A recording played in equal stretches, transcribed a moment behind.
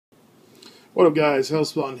What up, guys?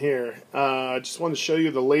 Hellspawn here. I just want to show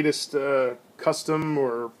you the latest custom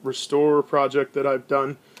or restore project that I've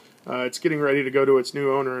done. It's getting ready to go to its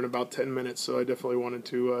new owner in about 10 minutes, so I definitely wanted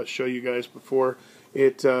to show you guys before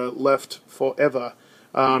it left forever.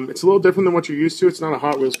 It's a little different than what you're used to. It's not a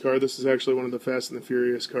Hot Wheels car. This is actually one of the Fast and the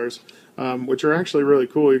Furious cars, which are actually really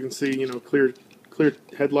cool. You can see, clear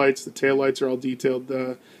headlights. The taillights are all detailed.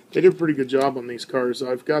 They did a pretty good job on these cars.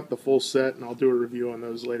 I've got the full set, and I'll do a review on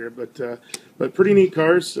those later. But pretty neat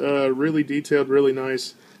cars, really detailed, really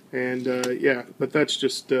nice, and yeah. But that's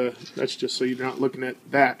just so you're not looking at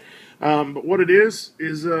that. But what it is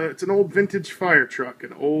it's an old vintage fire truck,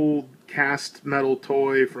 an old cast metal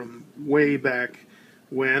toy from way back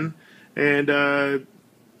when, and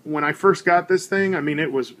when I first got this thing, I mean,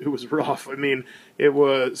 it was rough. I mean, it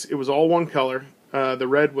was all one color. The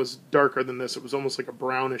red was darker than this. It was almost like a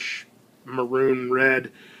brownish maroon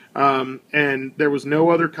red. And there was no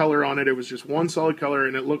other color on it. It was just one solid color,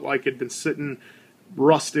 and it looked like it'd been sitting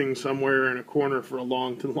rusting somewhere in a corner for a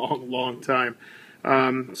long time.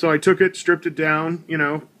 So I took it, stripped it down,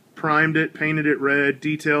 primed it, painted it red,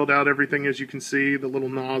 detailed out everything as you can see, the little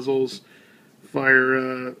nozzles,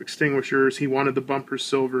 fire extinguishers. He wanted the bumpers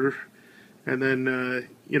silver, and then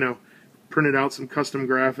printed out some custom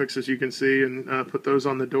graphics as you can see, and put those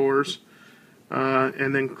on the doors,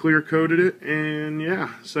 and then clear coated it. And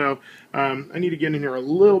yeah, so I need to get in here a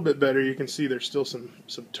little bit better. You can see there's still some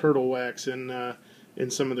turtle wax in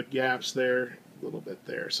some of the gaps there, a little bit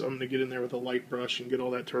there. So I'm going to get in there with a light brush and get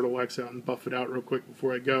all that turtle wax out and buff it out real quick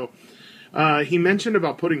before I go. He mentioned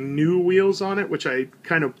about putting new wheels on it, which I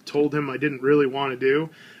kind of told him I didn't really want to do,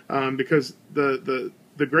 because the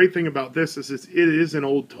great thing about this is it is an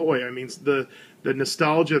old toy. I mean, the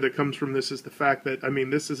nostalgia that comes from this is the fact that, I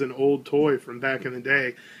mean, this is an old toy from back in the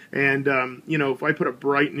day. And, if I put a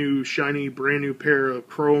bright new, shiny, brand new pair of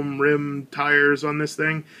chrome rim tires on this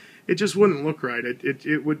thing, it just wouldn't look right.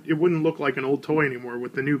 It wouldn't look like an old toy anymore.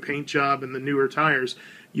 With the new paint job and the newer tires,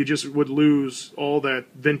 you just would lose all that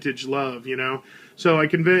vintage love, So I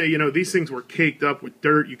convey, these things were caked up with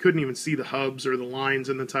dirt. You couldn't even see the hubs or the lines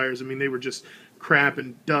in the tires. I mean, they were just crap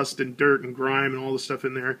and dust and dirt and grime and all the stuff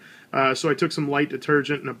in there. So I took some light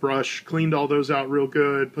detergent and a brush, cleaned all those out real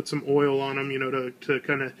good, put some oil on them, to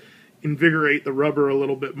kind of invigorate the rubber a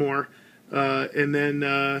little bit more, and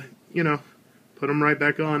then, put them right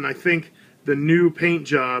back on. I think the new paint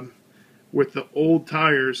job with the old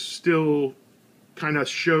tires still kind of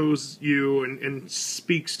shows you and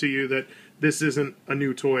speaks to you that this isn't a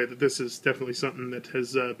new toy, that this is definitely something that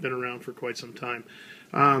has been around for quite some time.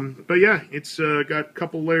 But yeah, it's got a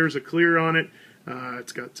couple layers of clear on it.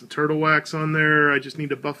 It's got some turtle wax on there. I just need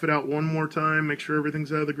to buff it out one more time, make sure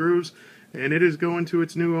everything's out of the grooves, and it is going to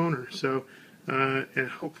its new owner. So, and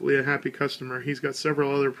hopefully a happy customer. He's got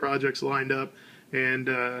several other projects lined up, and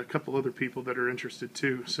a couple other people that are interested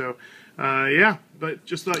too. So, yeah, but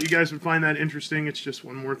just thought you guys would find that interesting. It's just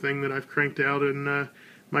one more thing that I've cranked out in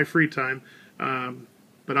my free time.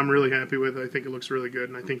 But I'm really happy with it. I think it looks really good,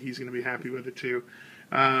 and I think he's going to be happy with it too.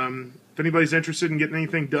 If anybody's interested in getting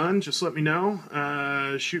anything done, just let me know.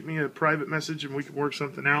 Shoot me a private message, and we can work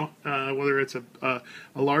something out. Whether it's a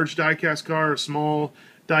large diecast car, a small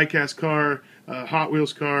diecast car, a Hot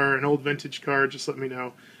Wheels car, an old vintage car, just let me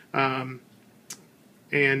know.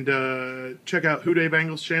 And check out Who Dave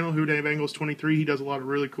Angles' channel, Who Dave Angles 23. He does a lot of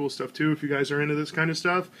really cool stuff too, if you guys are into this kind of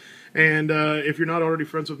stuff. And if you're not already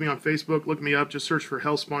friends with me on Facebook, look me up. Just search for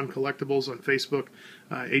Hellspawn Collectibles on Facebook.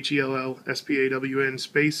 HELLSPAWN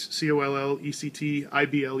space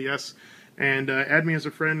COLLECTIBLES. And add me as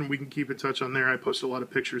a friend, and we can keep in touch on there. I post a lot of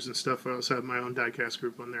pictures and stuff. I also have my own diecast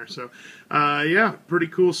group on there. So, yeah, pretty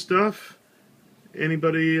cool stuff.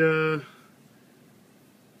 Anybody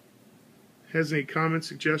has any comments,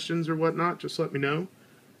 suggestions, or whatnot, just let me know.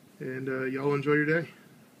 And y'all enjoy your day.